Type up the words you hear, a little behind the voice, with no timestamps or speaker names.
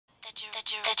The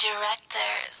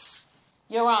Directorz.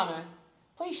 Your Honor,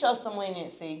 please show some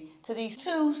leniency to these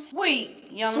two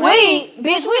sweet young Sweet? ladies.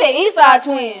 Bitch, we the Eastside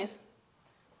twins.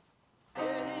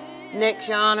 Next,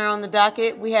 Your Honor, on the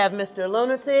docket, we have Mr.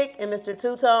 Lunatic and Mr.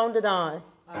 Two-Tone Dadon.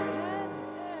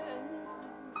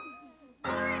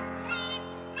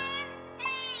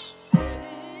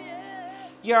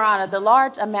 Your Honor, the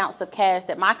large amounts of cash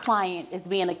that my client is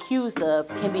being accused of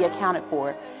can be accounted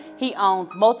for. He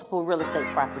owns multiple real estate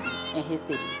properties in his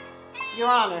city. Your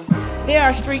Honor, there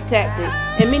are street tactics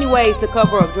and many ways to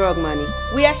cover up drug money.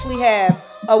 We actually have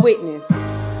a witness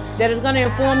that is going to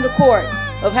inform the court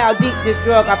of how deep this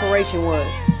drug operation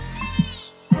was.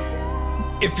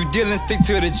 If you dealin', stick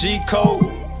to the G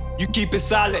code. You keep it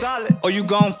solid, or you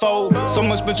gon' fold. So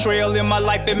much betrayal in my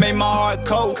life, it made my heart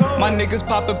cold. My niggas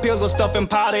poppin' pills or stuffing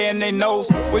powder in their nose.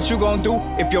 What you gon' do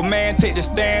if your man take the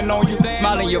stand on you?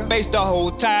 Smiling your face the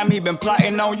whole time, he been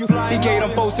plotting on you. He gave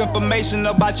them false information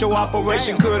about your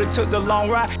operation. Could've took the long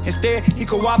ride, instead he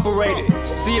cooperated.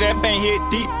 See that pain hit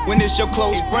deep when it's your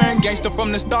close friend. Gangster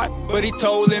from the start, but he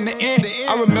told in the end.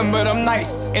 I remember them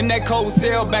nights in that cold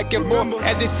cell back and forth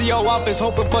at the CO office,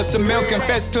 hoping for some milk.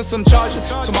 Confess to some charges,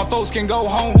 so my folks can go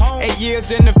home. 8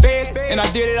 years in the feds, and I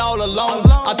did it all alone.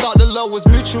 I thought the love was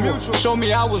mutual, showed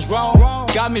me I was wrong.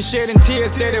 Got me shedding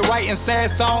tears, steady writing sad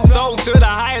songs. Sold to the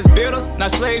highest bidder,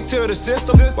 not slaves to the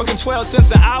system. Working 12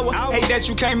 cents an hour, hate that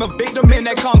you came a victim in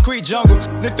that concrete jungle.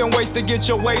 Lifting weights to get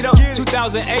your weight up.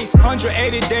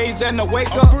 2,880 days and a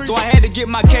wake up. So I had to get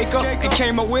my cake up and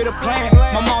came up with a plan.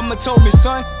 My mama told me,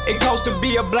 son, it costs to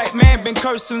be a black man. Been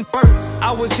cursed since birth,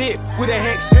 I was hit with a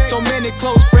hex. So many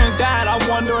close friends died, I'm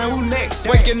wondering who next.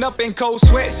 Waking up in cold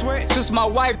sweats since my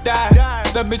wife died.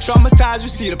 Left me traumatized, you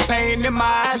see the pain in my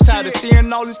eyes. Tired of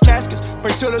seeing all these caskets,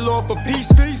 pray to the Lord for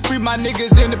peace. Free my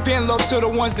niggas in the pen, low to the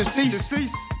ones deceased. The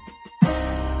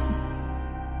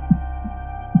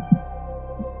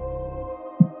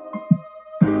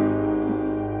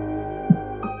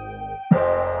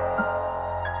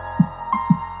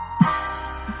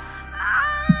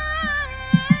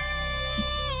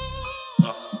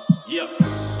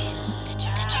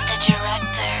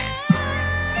Directorz.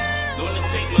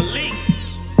 Lunatic, Malik.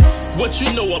 What you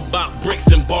know about bricks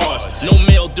and bars? No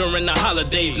mail during the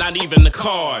holidays, not even a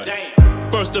card.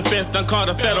 First offense done caught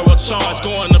a federal charge.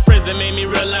 Going to prison made me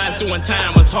realize doing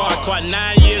time was hard. Caught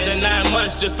 9 years and 9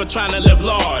 months just for trying to live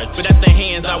large. But that's the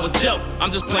hands I was dealt, I'm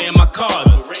just playing my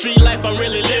cards. Street life I'm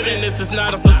really living, this is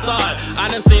not a facade. I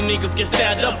done seen niggas get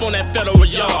stabbed up on that federal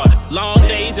yard. Long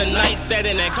days and nights sat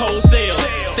in that cold cell.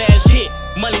 Stash hit,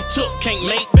 money took, can't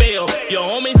make bail. Your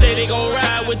homies say they gon'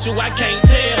 ride with you, I can't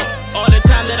tell. All the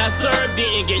time that I served,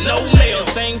 didn't get no mail.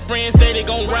 Same friends say they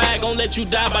gon' ride, gon' let you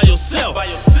die by yourself.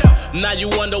 Now you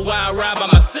wonder why I ride by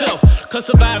myself. Cause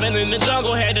surviving in the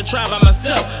jungle had to try by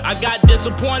myself. I got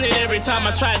disappointed every time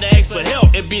I tried to ask for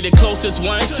help. It be the closest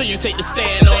ones till you take the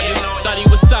stand on you. Thought he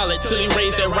was solid till he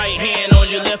raised that right hand on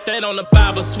you. Left that on the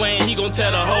Bible swaying, he gon'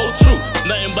 tell the whole truth.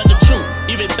 Nothing but the truth,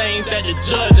 even things that the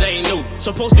judge ain't knew.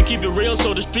 Supposed to keep it real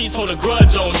so the streets hold a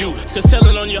grudge on you. Cause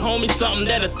telling on your homie something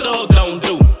that a thug don't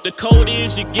do. The code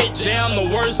is you get jammed,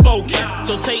 the word spoken.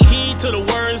 So take heed to the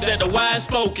words that the wise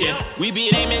spoken. We be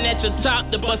aiming at your top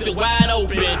to bust it wide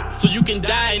open, so you can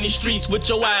die in these streets with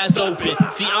your eyes open.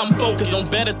 See, I'm focused on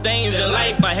better things than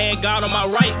life. I had God on my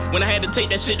right when I had to take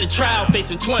that shit to trial,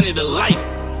 facing 20 to life.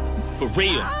 For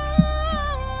real.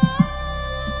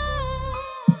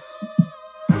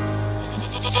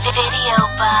 Video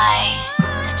by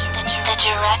the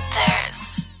Directorz.